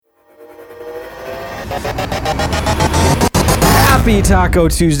Happy Taco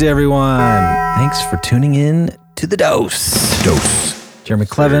Tuesday, everyone. Thanks for tuning in to The Dose. Jeremy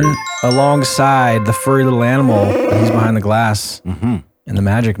Clevin alongside the furry little animal. He's behind the glass. And the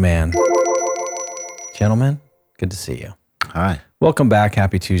Magic Man. Gentlemen, good to see you. Hi. Welcome back.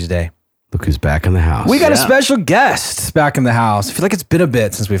 Happy Tuesday. Look who's back in the house. We got a special guest back in the house. I feel like it's been a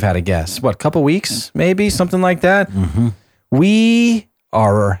bit since we've had a guest. What, a couple weeks, maybe? Something like that? We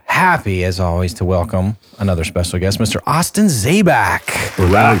are happy, as always, to welcome another special guest, Mr. Austin Zabak.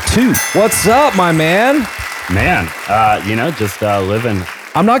 We're round two. What's up, my man? Man, just living.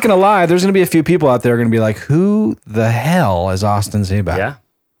 I'm not going to lie. There's going to be a few people out there going to be like, who the hell is Austin Zabak?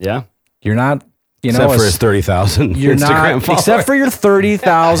 Yeah. You're not, Except for his 30,000 you're Instagram not, followers. except for your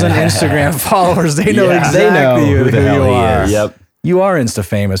 30,000 Instagram followers. They know Yeah. exactly They know who who the you hell he are. is. Yep. You are Insta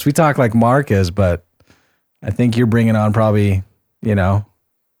famous. We talk like Mark is, but I think you're bringing on probably,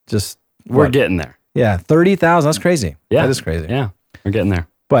 just We're what? getting there. Yeah, 30,000. That's crazy. Yeah. That is crazy. Yeah. We're getting there.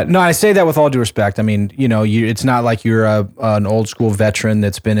 But no, I say that with all due respect. I mean, it's not like you're an old school veteran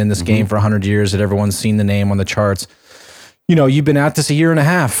that's been in this game for 100 years that everyone's seen the name on the charts. You've been at this a year and a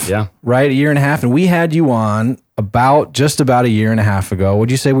half. Yeah. Right? A year and a half. And we had you on just about a year and a half ago. Would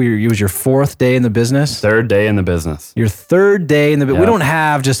you say it was your fourth day in the business? Third day in the business. Your third day in the business. We Yeah. don't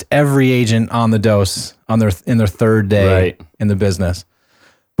have just every agent on the Dose in their third day Right. in the business.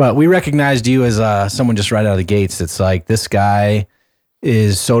 But we recognized you as someone just right out of the gates. It's like, this guy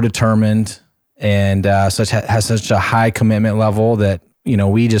is so determined and has such a high commitment level that,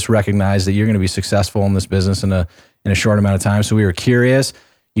 we just recognize that you're going to be successful in this business in a short amount of time. So we were curious.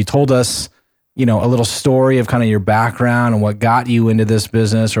 You told us, a little story of kind of your background and what got you into this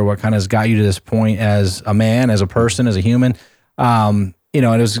business, or what kind of has got you to this point as a man, as a person, as a human. And it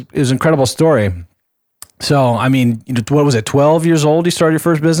was an incredible story. So, I mean, what was it? 12 years old, you started your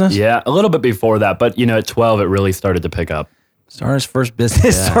first business? Yeah. A little bit before that, but at 12, it really started to pick up. Started his first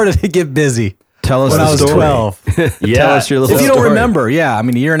business, started to get busy. Tell us When the I was story. 12. Yeah. Tell us your little If you story. don't remember, a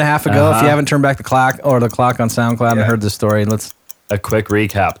year and a half ago, if you haven't turned back the clock on SoundCloud and heard the story, let's. A quick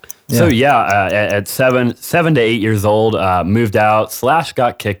recap. So at 7 to 8 years old, moved out /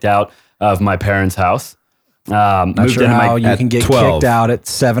 got kicked out of my parents' house. Not Moved sure into how you at can get 12. kicked out at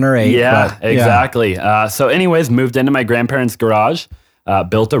 7 or 8. Yeah, but, exactly. So anyways, moved into my grandparents' garage,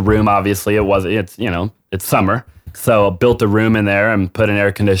 built a room. Obviously it's summer. So built a room in there and put an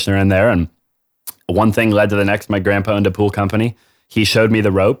air conditioner in there. And one thing led to the next. My grandpa owned a pool company. He showed me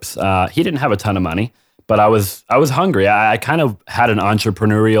the ropes. He didn't have a ton of money, but I was hungry. I kind of had an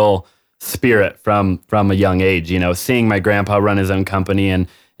entrepreneurial spirit from a young age, seeing my grandpa run his own company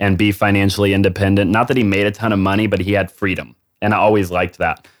and be financially independent. Not that he made a ton of money, but he had freedom. And I always liked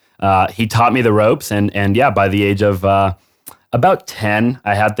that. He taught me the ropes. And by the age of about 10,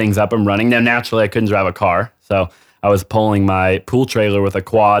 I had things up and running. Now, naturally, I couldn't drive a car. So I was pulling my pool trailer with a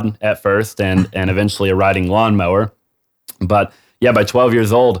quad at first and eventually a riding lawnmower. But by 12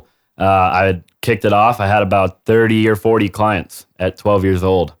 years old, I had kicked it off. I had about 30 or 40 clients at 12 years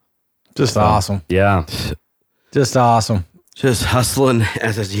old. Just awesome. Yeah. Just awesome. Just hustling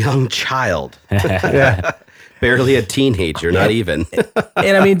as a young child. Yeah. Barely a teenager, not even.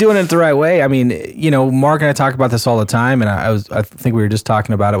 And I mean, doing it the right way. I mean, Mark and I talk about this all the time, and I think we were just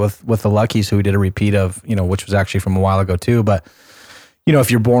talking about it with the Luckies, who we did a repeat of, which was actually from a while ago too. But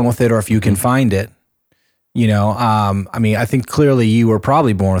if you're born with it, or if you can find it, I mean, I think clearly you were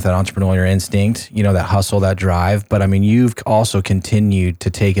probably born with that entrepreneurial instinct, that hustle, that drive. But I mean, you've also continued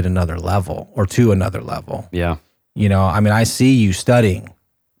to take it to another level. Yeah. I mean, I see you studying,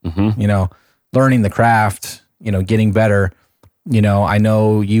 learning the craft, getting better. I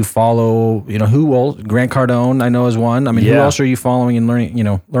know you follow, Grant Cardone, I know is one. I mean, who else are you following and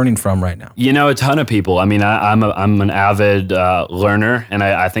learning from right now? A ton of people. I mean, I'm an avid learner, and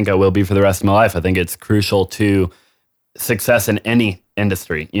I think I will be for the rest of my life. I think it's crucial to success in any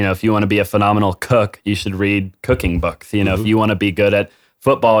industry. If you want to be a phenomenal cook, you should read cooking books. If you want to be good at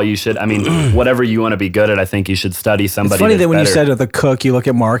football, you should, whatever you want to be good at, I think you should study somebody. It's funny that when better. you said the cook, you look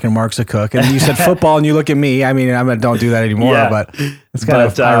at Mark and Mark's a cook, and you said football and you look at me. I mean, I don't do that anymore, but it's kind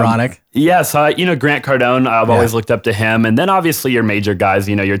of ironic. Yeah, so Grant Cardone, I've always looked up to him, and then obviously your major guys,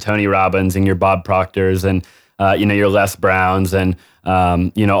 your Tony Robbins and your Bob Proctors and your Les Browns and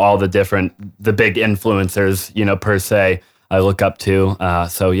all the big influencers, per se, I look up to.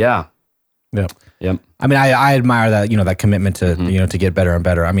 So yeah. Yep. I mean, I admire that, that commitment to, to get better and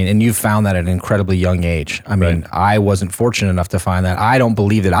better. I mean, and you found that at an incredibly young age. I mean, I wasn't fortunate enough to find that. I don't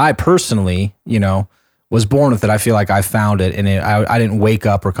believe that I personally, was born with it. I feel like I found it, and I didn't wake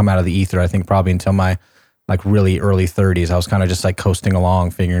up or come out of the ether, I think, probably until my like really early 30s. I was kind of just like coasting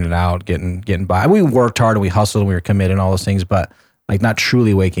along, figuring it out, getting by. We worked hard and we hustled and we were committed and all those things, but like not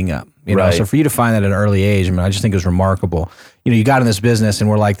truly waking up, you know? Right. So for you to find that at an early age, I mean, I just think it was remarkable. You know, you got in this business and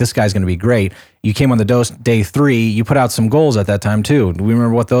we're like, this guy's going to be great. You came on the dose day 3, you put out some goals at that time too. Do we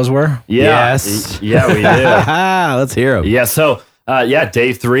remember what those were? Yeah. Yes. Yeah, we did. Let's hear him. Yeah. So,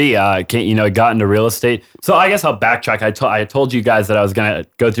 day 3, got into real estate. So I guess I'll backtrack. I told you guys that I was going to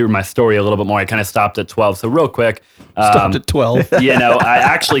go through my story a little bit more. I kind of stopped at 12. So real quick. Stopped at 12. I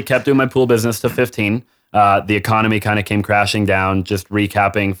actually kept doing my pool business to 15. The economy kind of came crashing down, just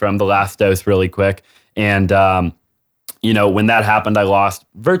recapping from the last dose really quick. And, when that happened, I lost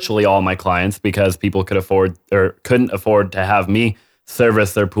virtually all my clients because people couldn't afford to have me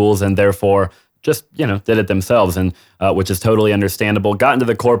service their pools and therefore just, did it themselves, and which is totally understandable. Got into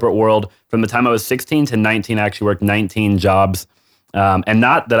the corporate world from the time I was 16 to 19. I actually worked 19 jobs. And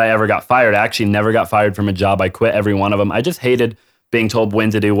not that I ever got fired. I actually never got fired from a job. I quit every one of them. I just hated being told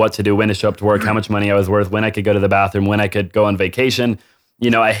when to do, what to do, when to show up to work, how much money I was worth, when I could go to the bathroom, when I could go on vacation.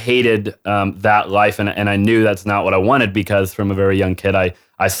 I hated that life, and I knew that's not what I wanted because from a very young kid,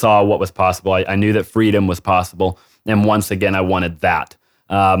 I saw what was possible. I knew that freedom was possible, and once again, I wanted that.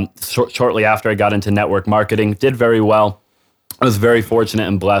 Shortly after I got into network marketing, did very well. I was very fortunate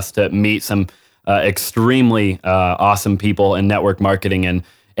and blessed to meet some extremely awesome people in network marketing,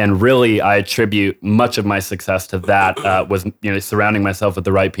 and really I attribute much of my success to that. Was surrounding myself with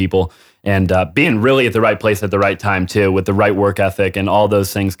the right people and being really at the right place at the right time too, with the right work ethic, and all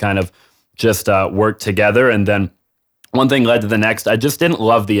those things kind of just worked together. And then one thing led to the next. I just didn't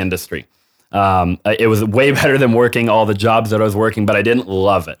love the industry. It was way better than working all the jobs that I was working, but I didn't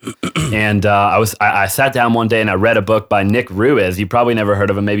love it. And I sat down one day and I read a book by Nick Ruiz. You probably never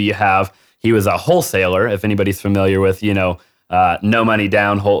heard of him. Maybe you have. He was a wholesaler, if anybody's familiar with, no money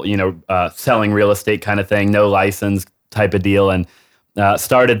down, selling real estate kind of thing, no license type of deal. And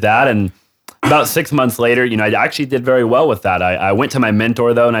started that. And about 6 months later, I actually did very well with that. I went to my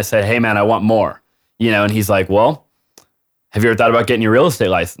mentor though, and I said, hey man, I want more, and he's like, well, have you ever thought about getting your real estate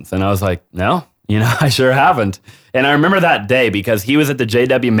license? And I was like, no, I sure haven't. And I remember that day because he was at the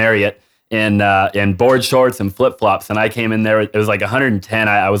JW Marriott in board shorts and flip flops. And I came in there, it was like 110.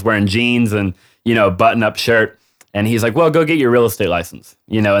 I was wearing jeans and, button up shirt. And he's like, well, go get your real estate license,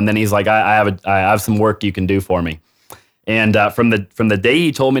 and then he's like, I have some work you can do for me. And from the day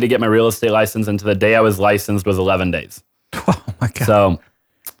he told me to get my real estate license into the day I was licensed was 11 days. Oh my God. So,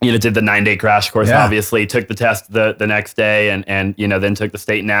 did the 9-day crash course, Yeah. obviously, took the test the next day and then took the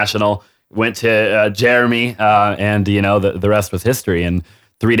state national, went to Jeremy, and the rest was history. And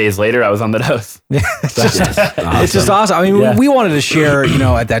 3 days later, I was on the dose. It's just awesome. I mean, Yeah. we wanted to share,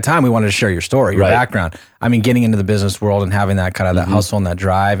 at that time, we wanted to share your story, your Right. background. I mean, getting into the business world and having that kind of that hustle and that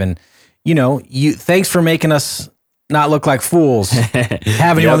drive. And, thanks for making us not look like fools,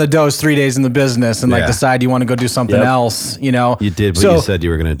 having you on the dose 3 days in the business and like Yeah. decide you want to go do something Yep. else, You did what So, you said you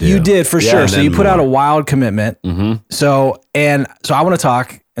were going to do. You did for sure. and So then you put out a more. wild commitment. So I want to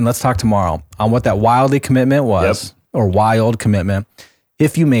talk, and let's talk tomorrow on what that wildly commitment was, or wild commitment.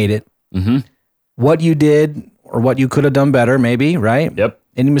 If you made it, what you did or what you could have done better, maybe, right? Yep.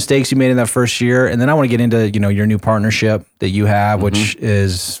 Any mistakes you made in that first year, and then I want to get into your new partnership that you have, which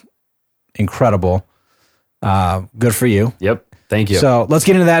is incredible. Good for you. Yep. Thank you. So let's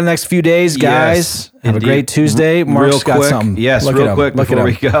get into that in the next few days, guys. Yes, Have indeed. a great Tuesday. Mark's real got quick, something. Yes, Look real at him. quick Look at before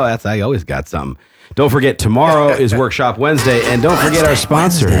we him. go. I always got something. Don't forget, tomorrow is Workshop Wednesday, and don't forget our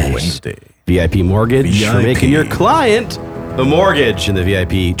sponsors, VIP Mortgage, for making your client the mortgage in the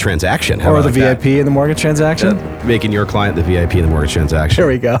VIP transaction. How Or about the that? VIP in the mortgage transaction. Making your client the VIP in the mortgage transaction. There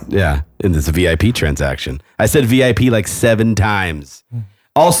we go. Yeah, and it's a VIP transaction. I said VIP like 7 times.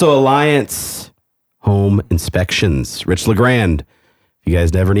 Also, Alliance Home Inspections. Rich LeGrand. If you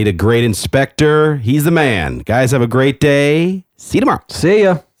guys never need a great inspector, he's the man. Guys, have a great day. See you tomorrow. See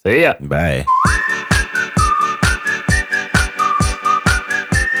ya. See ya. Bye.